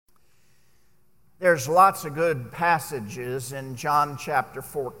There's lots of good passages in John chapter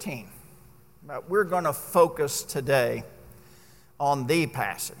 14, but we're going to focus today on the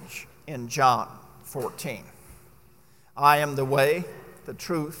passage in John 14. I am the way, the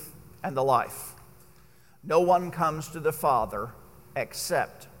truth, and the life. No one comes to the Father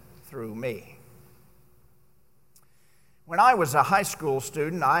except through me. When I was a high school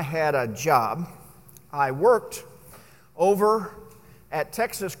student, I had a job. I worked over at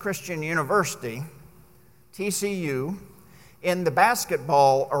Texas Christian University, TCU, in the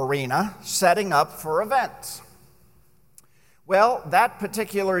basketball arena, setting up for events. Well, that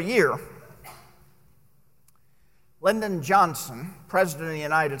particular year, Lyndon Johnson, President of the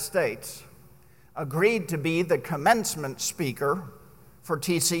United States, agreed to be the commencement speaker for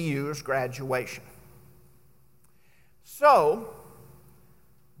TCU's graduation. So,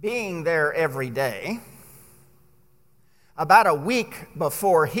 being there every day, about a week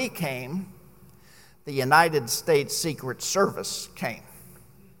before he came, the United States Secret Service came.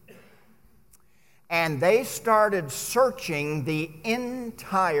 And they started searching the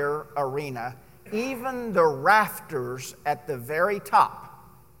entire arena, even the rafters at the very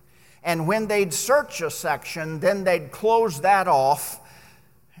top. And when they'd search a section, then they'd close that off,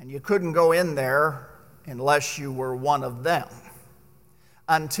 and you couldn't go in there unless you were one of them,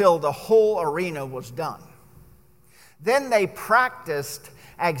 until the whole arena was done. Then they practiced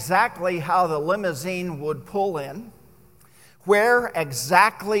exactly how the limousine would pull in, where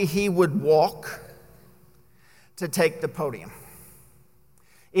exactly he would walk to take the podium.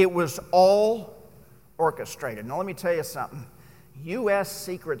 It was all orchestrated. Now let me tell you something. U.S.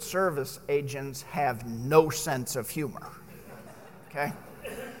 Secret Service agents have no sense of humor, okay?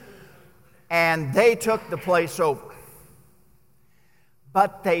 And they took the place over.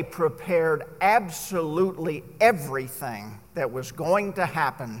 But they prepared absolutely everything that was going to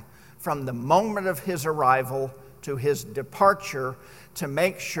happen from the moment of his arrival to his departure to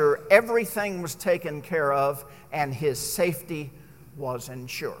make sure everything was taken care of and his safety was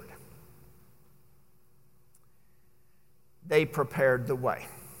ensured. They prepared the way.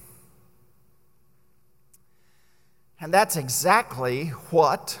 And that's exactly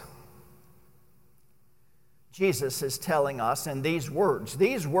what Jesus is telling us in these words.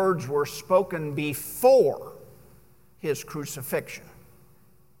 These words were spoken before his crucifixion.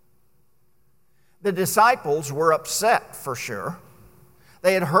 The disciples were upset, for sure.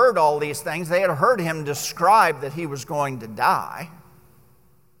 They had heard all these things. They had heard him describe that he was going to die.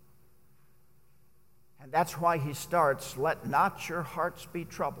 And that's why he starts, "Let not your hearts be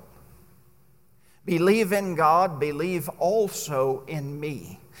troubled. Believe in God, believe also in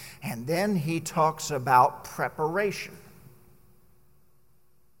me." And then he talks about preparation.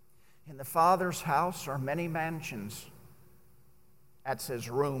 In the Father's house are many mansions. That says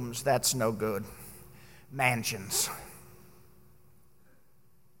rooms, that's no good. Mansions.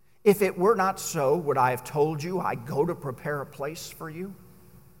 If it were not so, would I have told you I go to prepare a place for you?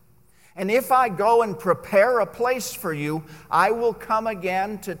 And if I go and prepare a place for you, I will come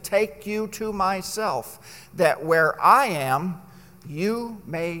again to take you to myself, that where I am, you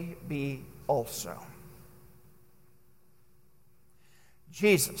may be also.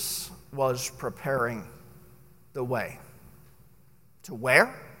 Jesus was preparing the way. To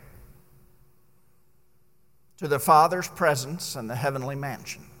where? To the Father's presence and the heavenly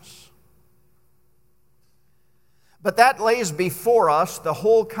mansions. But that lays before us the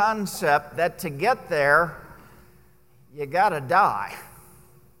whole concept that to get there, you gotta die.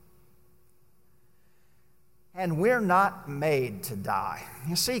 And we're not made to die.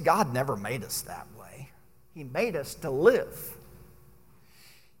 You see, God never made us that way. He made us to live.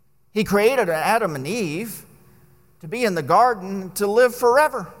 He created Adam and Eve to be in the garden to live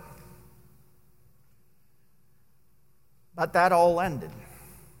forever. But that all ended.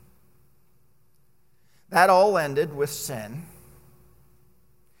 That all ended with sin.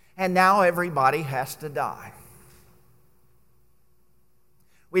 And now everybody has to die.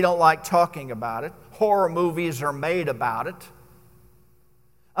 We don't like talking about it. Horror movies are made about it.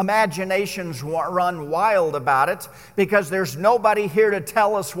 Imaginations run wild about it because there's nobody here to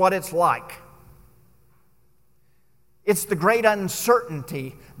tell us what it's like. It's the great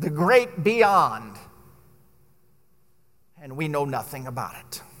uncertainty, the great beyond, and we know nothing about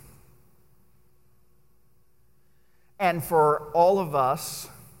it. And for all of us,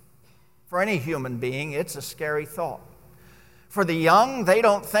 for any human being, it's a scary thought. For the young, they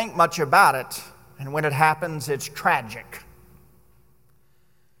don't think much about it, and when it happens, it's tragic.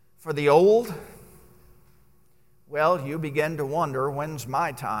 For the old, well, you begin to wonder, when's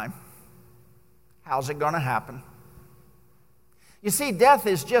my time? How's it going to happen? You see, death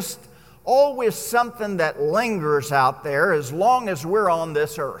is just always something that lingers out there as long as we're on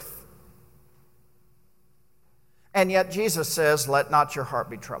this earth. And yet Jesus says, let not your heart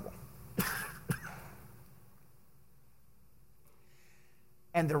be troubled.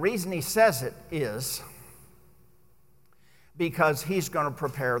 And the reason he says it is because he's going to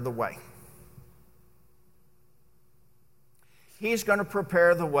prepare the way. He's going to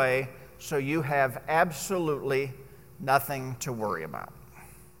prepare the way so you have absolutely nothing to worry about.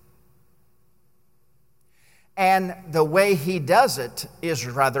 And the way he does it is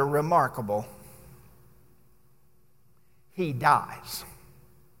rather remarkable. He dies.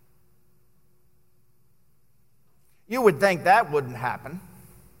 You would think that wouldn't happen.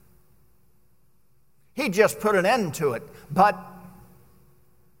 He just put an end to it. But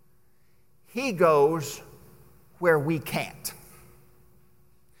he goes where we can't.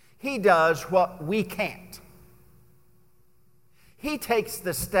 He does what we can't. He takes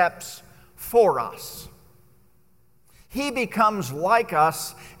the steps for us. He becomes like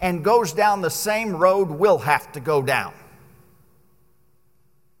us and goes down the same road we'll have to go down,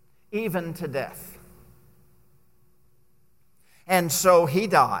 even to death. And so he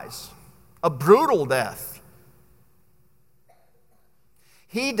dies, a brutal death.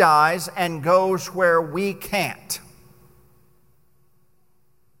 He dies and goes where we can't.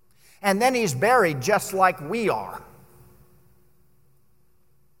 And then he's buried just like we are.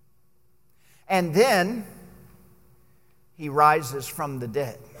 And then he rises from the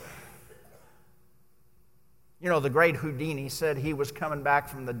dead. You know, the great Houdini said he was coming back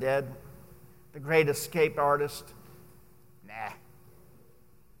from the dead. The great escape artist. Nah.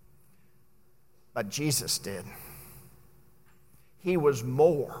 But Jesus did. He was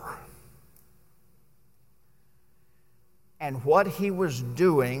more. And what he was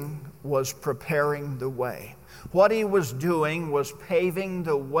doing was preparing the way. What he was doing was paving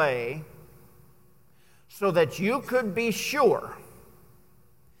the way so that you could be sure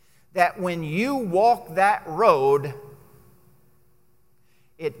that when you walk that road,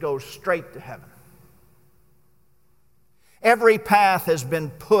 it goes straight to heaven. Every path has been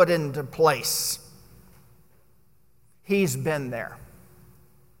put into place. He's been there.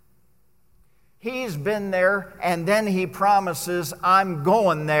 He's been there, and then he promises, I'm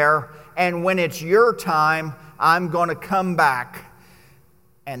going there, and when it's your time, I'm going to come back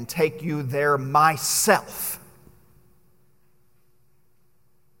and take you there myself.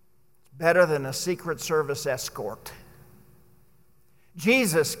 It's better than a Secret Service escort.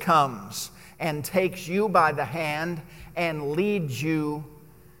 Jesus comes and takes you by the hand and leads you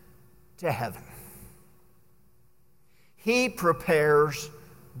to heaven. He prepares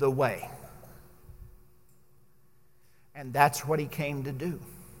the way. And that's what he came to do.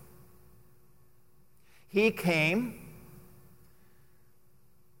 He came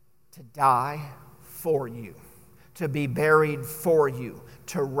to die for you, to be buried for you,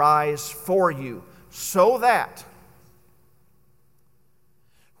 to rise for you, so that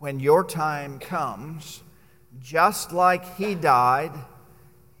when your time comes, just like he died,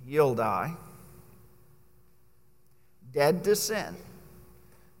 you'll die. Dead to sin,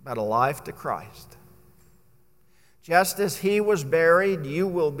 but alive to Christ. Just as he was buried, you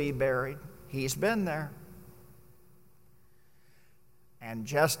will be buried. He's been there. And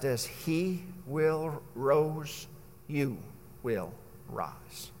just as he will rose, you will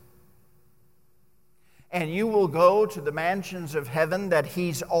rise. And you will go to the mansions of heaven that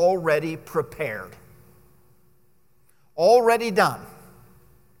he's already prepared. Already done.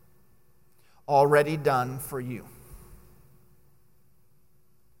 Already done for you.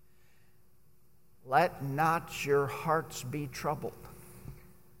 Let not your hearts be troubled.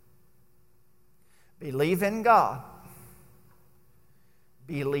 Believe in God.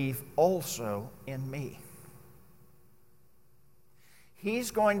 Believe also in me.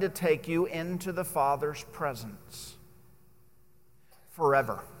 He's going to take you into the Father's presence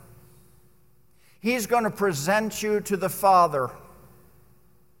forever. He's going to present you to the Father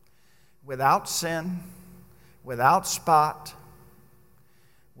without sin, without spot,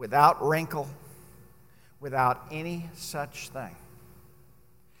 without wrinkle, without any such thing,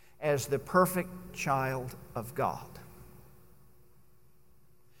 as the perfect child of God.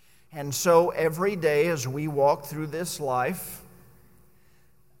 And so every day as we walk through this life,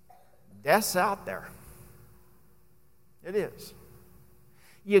 death's out there. It is.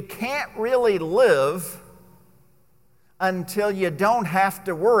 You can't really live until you don't have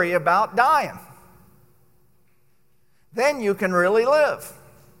to worry about dying. Then you can really live.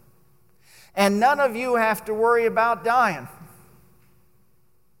 And none of you have to worry about dying.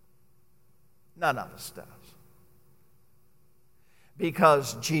 None of us does.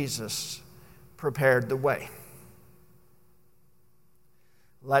 because Jesus prepared the way.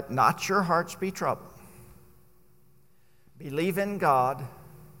 Let not your hearts be troubled. Believe in God.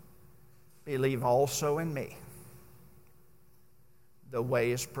 Believe also in me. The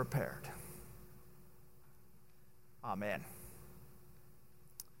way is prepared. Amen.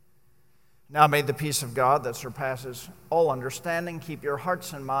 Now may the peace of God that surpasses all understanding keep your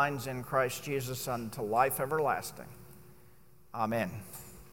hearts and minds in Christ Jesus unto life everlasting. Amen.